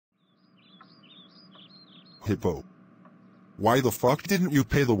Hippo. Why the fuck didn't you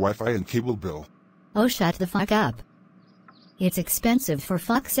pay the Wi-Fi and cable bill? Oh, shut the fuck up. It's expensive for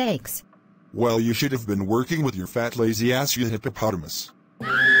fuck's sakes. Well, you should have been working with your fat lazy ass, you hippopotamus.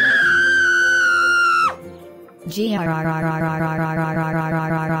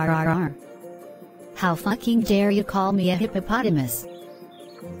 How fucking dare you call me a hippopotamus?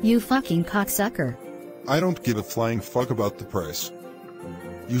 You fucking cocksucker. I don't give a flying fuck about the price.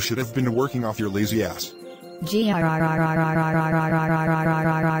 You should have been working off your lazy ass.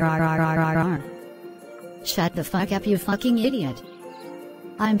 Shut the fuck up, you fucking idiot.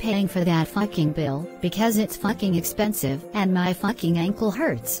 I'm paying for that fucking bill because it's fucking expensive and my fucking ankle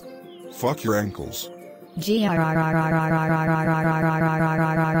hurts. Fuck your ankles.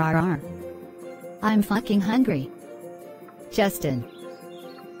 I'm fucking hungry. Justin,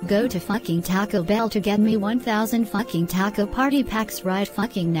 go to fucking Taco Bell to get me 1,000 fucking taco party packs right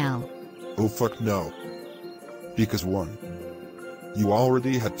fucking now. Oh fuck no. Because 1. You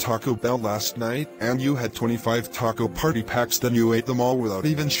already had Taco Bell last night, and you had 25 taco party packs, then you ate them all without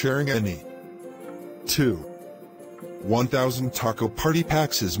even sharing any. 2. 1,000 taco party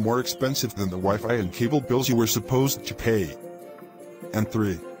packs is more expensive than the Wi-Fi and cable bills you were supposed to pay. And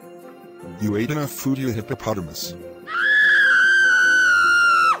 3. You ate enough food, you hippopotamus.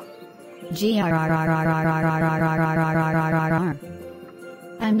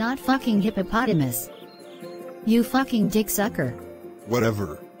 I'm not fucking hippopotamus. You fucking dick sucker.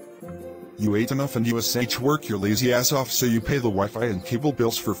 Whatever. You ate enough and you work your lazy ass off so you pay the Wi-Fi and cable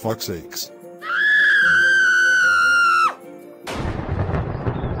bills, for fuck's sakes.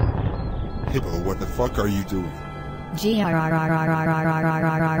 Hippo, what the fuck are you doing?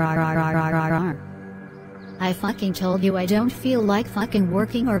 I fucking told you I don't feel like fucking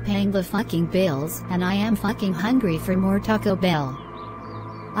working or paying the fucking bills, and I am fucking hungry for more Taco Bell.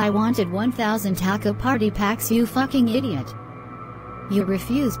 I wanted 1,000 taco party packs, you fucking idiot. You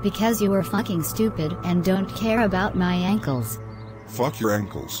refused because you were fucking stupid and don't care about my ankles. Fuck your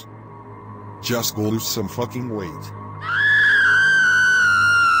ankles. Just go lose some fucking weight.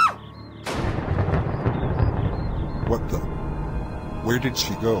 What the? Where did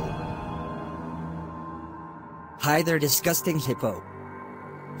she go? Hi there, disgusting hippo.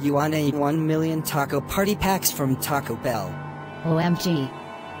 You want a 1 million taco party packs from Taco Bell? OMG.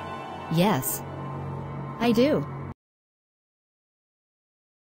 Yes. I do.